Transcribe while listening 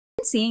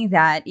Seeing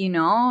that,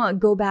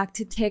 go back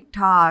to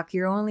TikTok,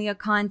 you're only a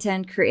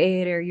content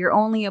creator, you're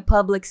only a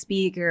public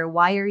speaker.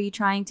 Why are you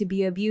trying to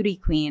be a beauty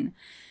queen?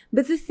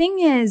 But the thing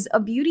is,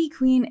 a beauty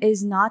queen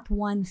is not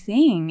one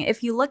thing.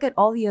 If you look at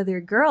all the other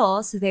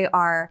girls, they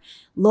are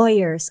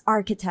lawyers,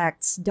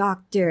 architects,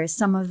 doctors.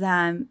 Some of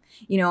them,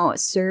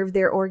 serve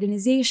their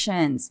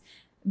organizations.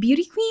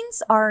 Beauty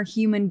queens are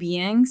human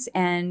beings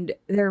and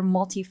they're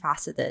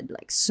multifaceted,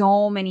 like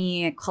so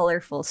many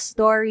colorful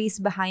stories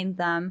behind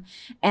them.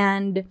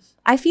 And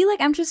I feel like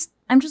I'm just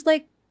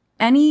like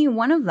any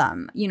one of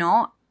them.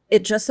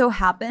 It just so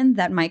happened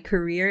that my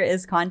career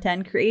is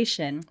content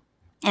creation.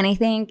 And I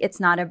think it's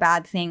not a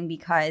bad thing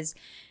because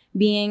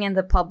being in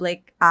the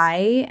public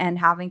eye and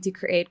having to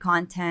create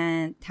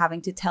content,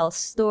 having to tell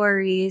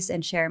stories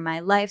and share my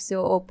life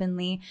so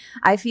openly,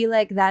 I feel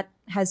like that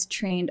has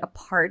trained a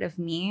part of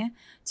me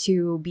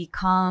to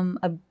become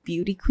a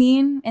beauty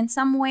queen in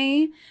some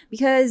way.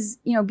 Because,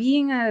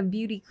 being a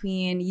beauty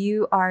queen,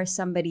 you are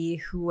somebody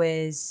who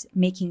is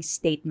making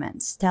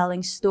statements,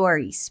 telling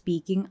stories,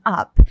 speaking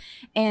up.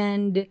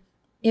 And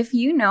if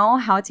you know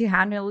how to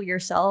handle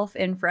yourself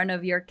in front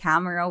of your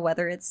camera,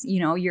 whether it's,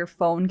 your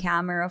phone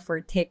camera for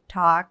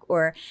TikTok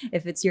or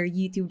if it's your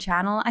YouTube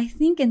channel, I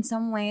think in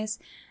some ways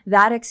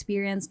that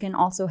experience can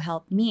also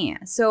help me.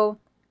 So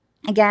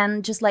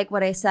again, just like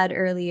what I said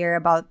earlier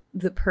about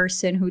the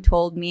person who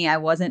told me I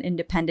wasn't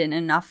independent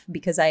enough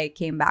because I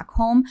came back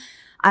home,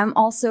 I'm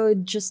also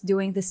just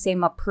doing the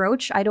same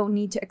approach. I don't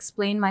need to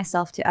explain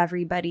myself to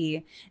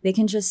everybody. They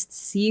can just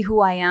see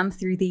who I am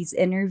through these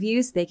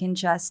interviews. They can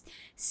just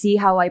see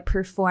how I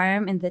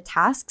perform in the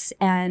tasks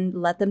and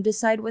let them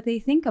decide what they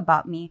think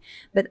about me.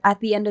 But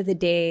at the end of the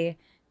day,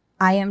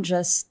 I am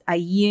just a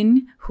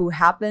yin who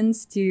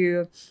happens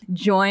to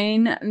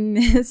join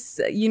Miss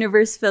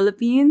Universe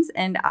Philippines,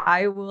 and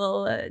I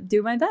will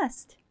do my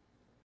best.